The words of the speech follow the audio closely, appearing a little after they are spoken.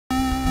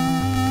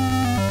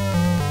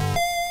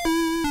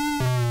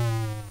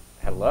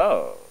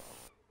Hello.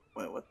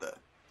 Wait, what the?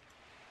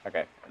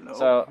 Okay. Hello?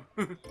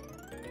 So,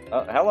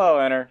 hello,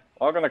 Enter.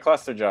 Welcome to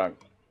Cluster Junk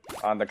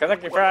on the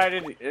Kentucky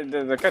Fried,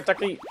 the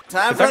Kentucky.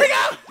 Time for the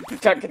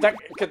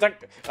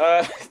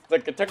the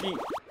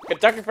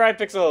Kentucky Fried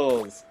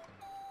Pixels.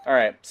 All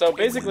right. So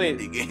basically,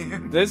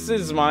 this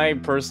is my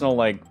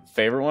personal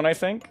favorite one. I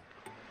think.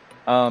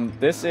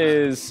 This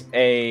is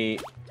a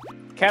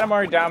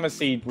Katamari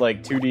Damacy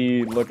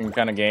 2D looking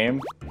kind of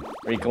game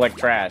where you collect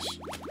trash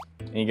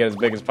and you get as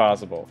big as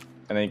possible,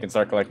 and then you can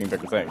start collecting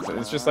bigger things. So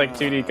it's just like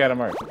 2D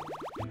Katamari.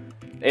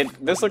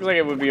 This looks like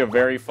it would be a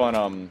very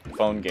fun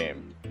phone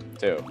game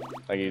too.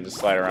 Like you just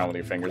slide around with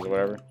your fingers or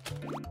whatever.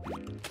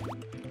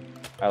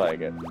 I like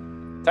it.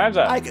 Time's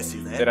up. I can see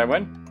that. Did I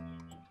win?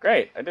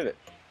 Great, I did it.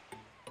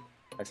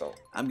 Excellent.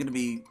 I'm gonna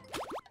be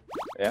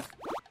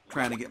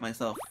trying to get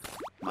myself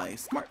my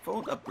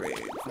smartphone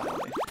upgrade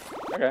finally.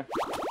 Okay.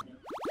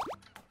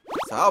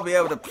 So I'll be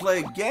able to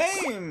play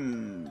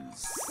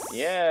games.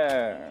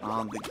 Yeah.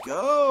 On the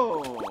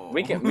go.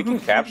 We can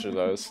capture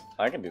those.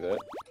 I can do that.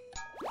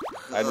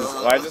 I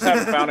just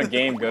haven't found a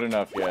game good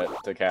enough yet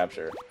to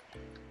capture.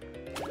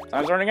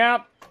 Time's running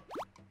out.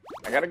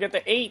 I gotta get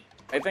to 8.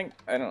 I think.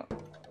 I don't know.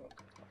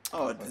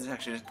 Oh, there's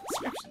actually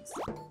descriptions.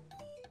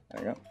 There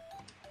you go.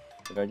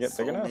 Did I get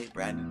big enough?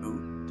 Brandon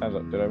Boot. Time's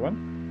up. Did I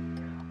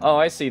win? Oh,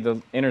 I see.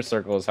 The inner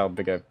circle is how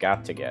big I've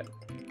got to get.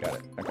 Got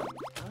it. Okay.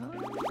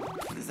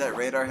 Does that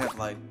radar have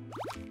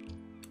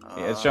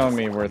Yeah, it's showing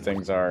me where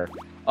things are.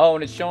 Oh,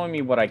 and it's showing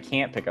me what I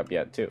can't pick up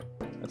yet too.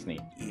 That's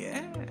neat.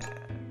 Yeah.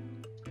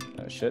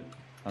 Oh shit.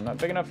 I'm not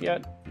big enough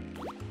yet.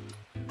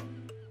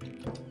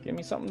 Give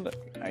me something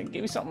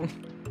give me something.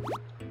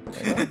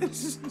 There you go.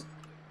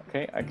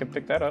 Okay, I can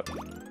pick that up.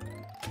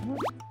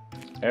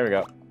 There we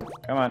go.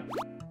 Come on.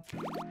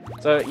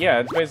 So yeah,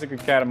 it's basically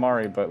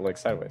Katamari, but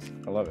sideways.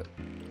 I love it.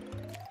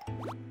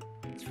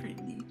 It's pretty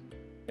neat.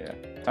 Yeah.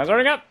 Time's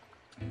running up!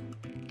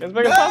 Get as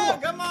big as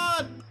possible! Come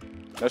on!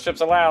 No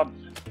ships allowed.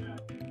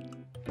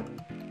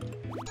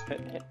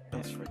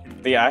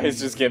 The eyes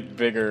just get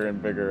bigger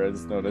and bigger,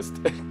 as noticed.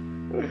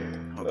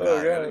 Oh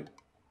god.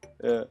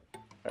 Yeah.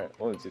 Alright,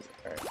 well, let's use it.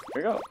 Alright, here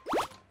we go.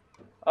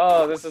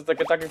 Oh, this is the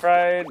Kentucky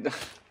Fried.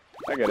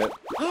 I get it.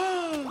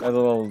 As a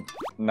little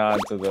nod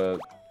to the...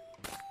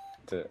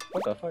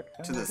 what the fuck?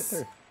 To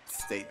the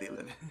state they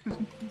live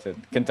in. To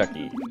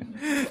Kentucky.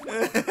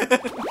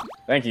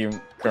 Thank you,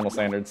 Colonel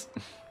Sanders.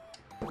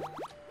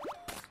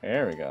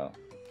 There we go.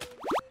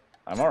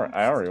 I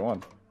already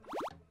won.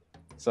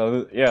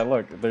 So, yeah,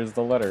 look, there's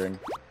the lettering.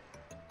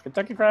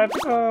 Kentucky Fried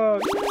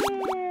Pixels!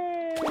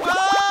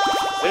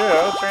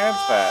 Zero trans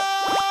fat.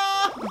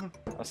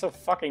 I'm so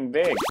fucking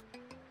big.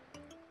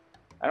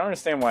 I don't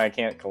understand why I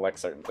can't collect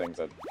certain things.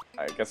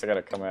 I guess I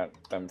gotta come at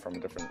them from a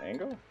different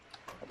angle?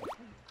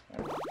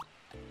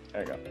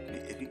 There you go.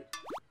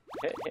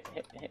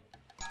 Hit.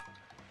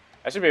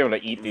 I should be able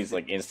to eat these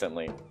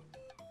instantly.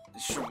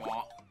 Sure.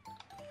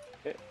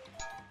 Hit.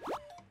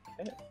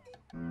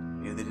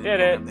 Yeah, they did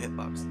it. The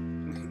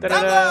hitbox.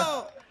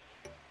 Da-da-da.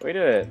 We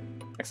did it.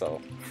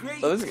 Excellent. Great.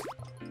 So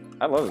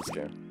I love this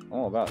game. I'm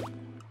all about it.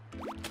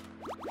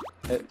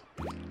 Hit.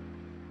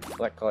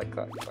 Collect.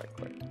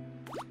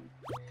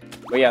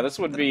 But yeah, this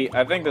would be.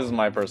 I think this is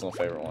my personal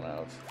favorite one out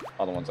of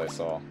all the ones I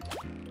saw.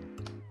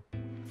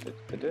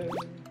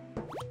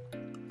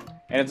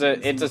 And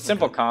it's a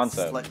simple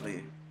concept.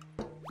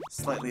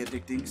 Slightly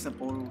addicting,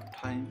 simple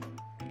time.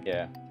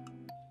 Yeah.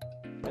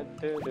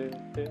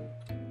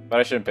 But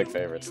I shouldn't pick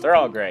favorites. They're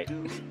all great.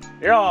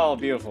 You're all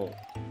beautiful.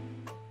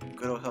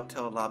 Good old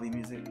hotel lobby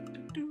music.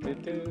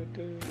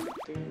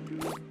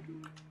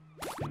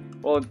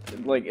 Well,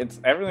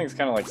 everything's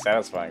kind of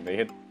satisfying. They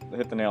hit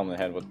the nail on the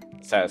head with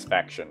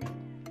satisfaction,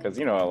 because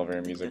you know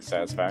elevator music's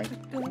satisfying.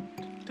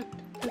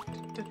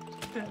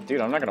 Dude,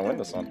 I'm not gonna win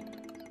this one.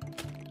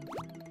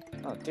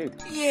 Oh, dude.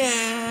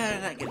 Yeah,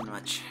 not getting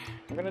much.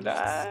 I'm gonna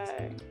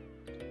die.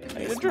 I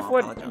need a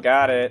driftwood.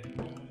 Got it.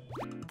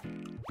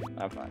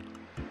 I'm fine.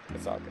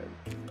 It's all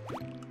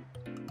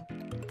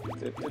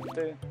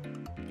good.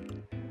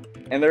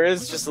 And there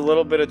is just a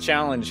little bit of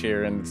challenge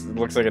here, and it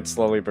looks like it's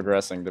slowly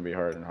progressing to be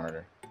harder and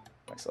harder.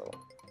 Next level.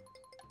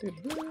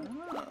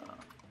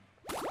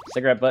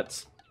 Cigarette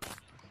butts.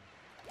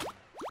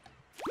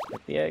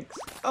 Like the eggs.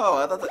 Oh,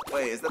 I thought that.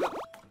 Wait, is that a...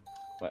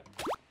 What?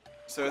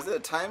 So is it a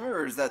timer,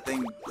 or does that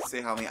thing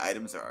say how many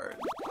items there are?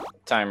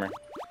 Timer.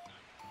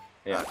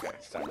 Yeah, okay.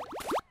 It's timer.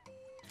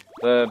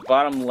 The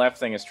bottom left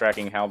thing is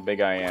tracking how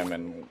big I am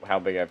and how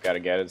big I've got to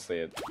get. It's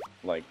the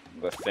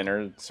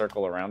thinner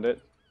circle around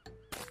it.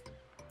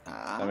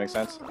 Does that make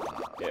sense?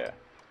 Yeah.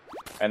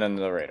 And then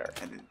the radar.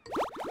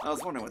 I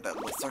was wondering what that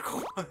little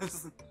circle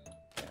was.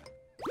 Yeah.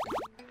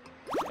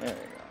 There you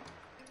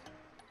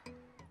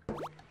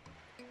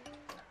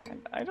go.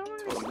 I don't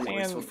understand. Totally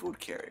wasteful food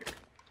carrier.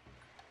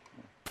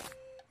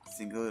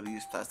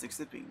 Single-use plastic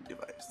sipping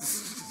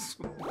device.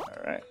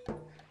 Alright.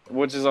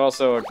 Which is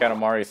also a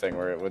Katamari thing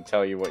where it would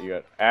tell you what you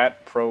had.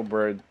 At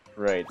ProBird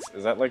Rates.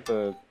 Is that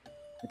the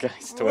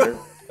guy's Twitter?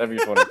 That'd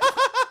be funny.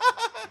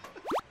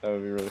 That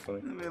would be really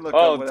funny. Let me look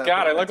Oh up what God, I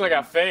happened. look like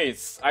a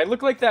face. I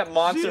look like that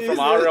monster Jesus. from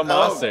Our Real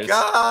Monsters. Oh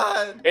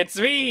God! It's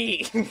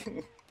me. You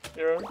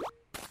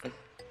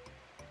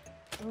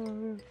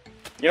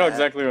know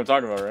exactly what I'm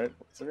talking about, right?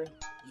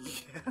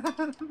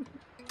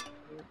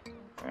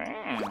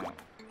 Yeah.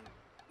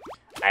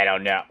 I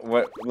don't know.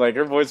 What? Like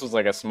her voice was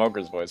like a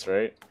smoker's voice,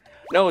 right?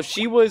 No,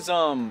 she was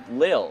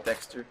Lil,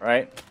 Dexter.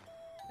 right?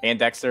 And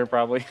Dexter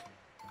probably.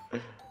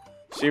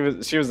 She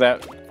was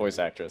that voice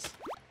actress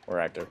or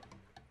actor.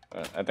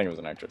 I think it was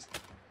an actress.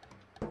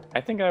 I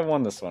think I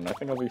won this one. I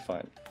think I'll be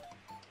fine.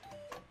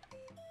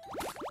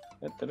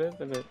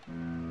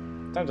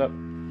 Time's up.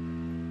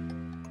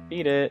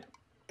 Beat it.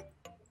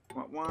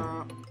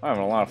 I'm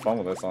having a lot of fun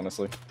with this,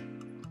 honestly.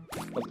 I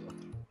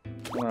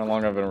wonder how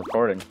long I've been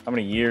recording. How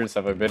many years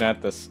have I been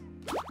at this?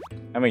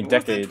 How many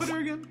decades? What's that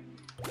Twitter again?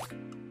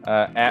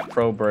 At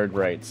Pro Bird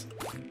Rights.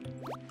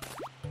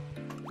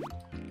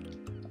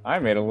 I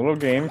made a little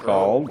game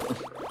called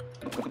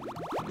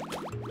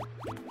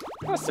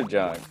Cluster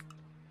Junk.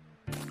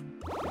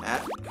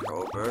 At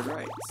Pro Bird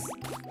Rights.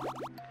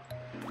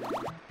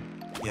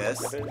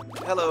 Yes.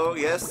 Hello,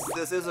 yes,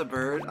 this is a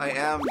bird. I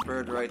am a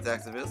bird rights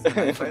activist, and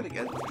I fight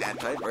against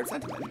anti-bird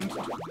sentiment.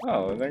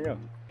 Oh, there you go.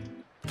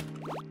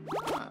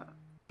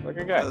 Look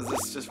at guy. Is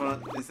this just one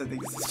of, I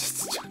think this is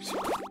just a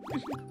joke.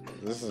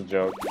 This is a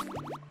joke.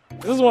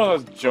 This is one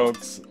of those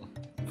jokes.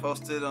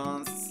 Posted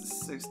on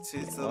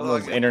 16th One of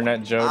those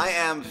internet jokes.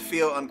 I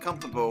feel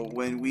uncomfortable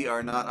when we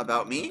are not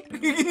about me.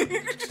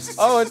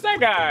 Oh, it's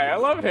that guy. I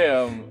love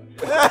him.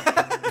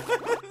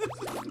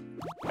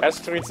 Ash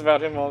tweets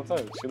about him all the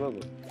time. She loves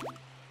it.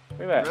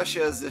 Look at that.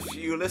 Russia's, if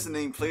you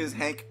listening, please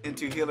hank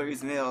into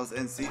Hillary's mails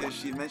and see if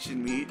she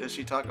mentioned me. Does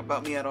she talk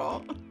about me at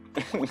all?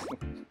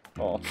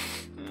 Oh.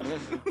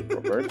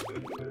 Robert.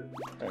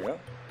 There you go.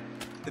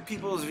 The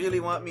peoples really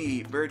want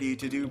me, Birdie,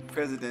 to do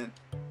president.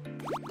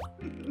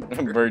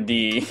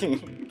 Birdie.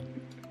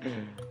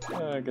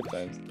 Good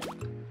times.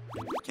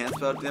 Can't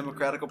spell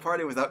Democratical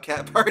Party without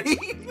Cat Party.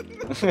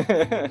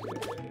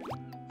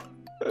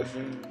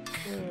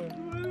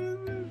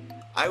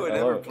 I would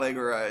never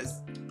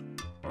plagiarize.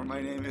 Or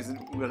my name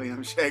isn't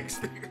William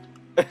Shakespeare.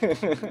 Oh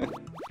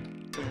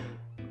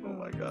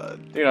my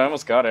god. Dude, I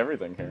almost got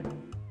everything here.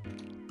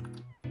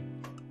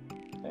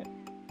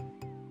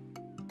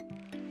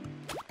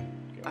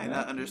 I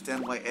not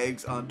understand why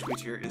eggs on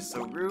Twitter is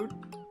so rude.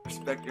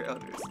 Respect your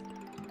elders.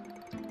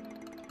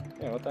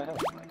 Yeah, what the hell?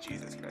 Oh,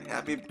 Jesus Christ.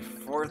 Happy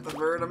 4th of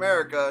Bird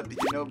America. Did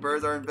you know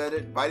birds are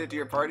invited to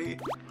your party?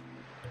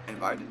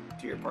 Invited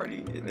to your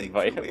party? They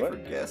wait for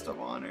guest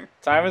of honor.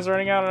 Time is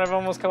running out and I've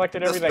almost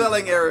collected everything. The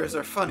spelling errors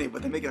are funny,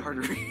 but they make it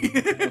hard to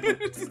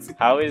read.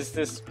 How is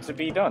this to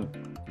be done?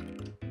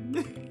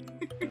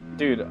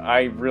 Dude,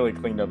 I really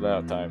cleaned up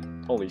that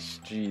time. Holy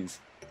jeez.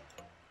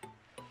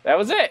 That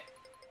was it!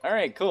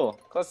 Alright, cool.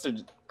 Cluster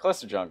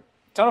Junk.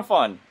 Ton of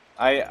fun.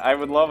 I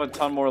would love a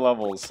ton more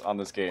levels on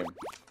this game.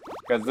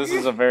 Because this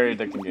is a very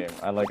addicting game.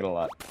 I like it a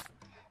lot.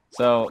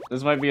 So,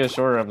 this might be a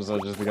shorter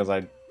episode just because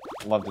I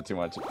loved it too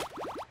much.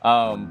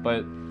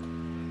 But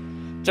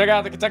check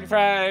out the Kentucky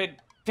Fried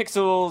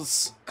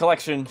Pixels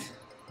collection.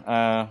 We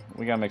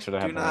gotta make sure to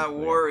have. Do not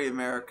worry,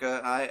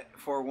 America. I,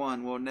 for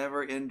one, will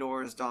never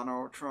endorse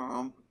Donald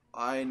Trump.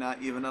 I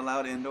not even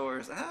allowed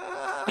indoors.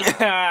 Ah!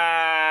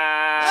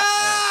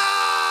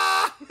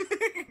 Ah!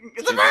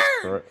 It's a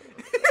bird!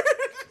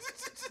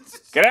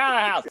 Get out of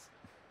the house!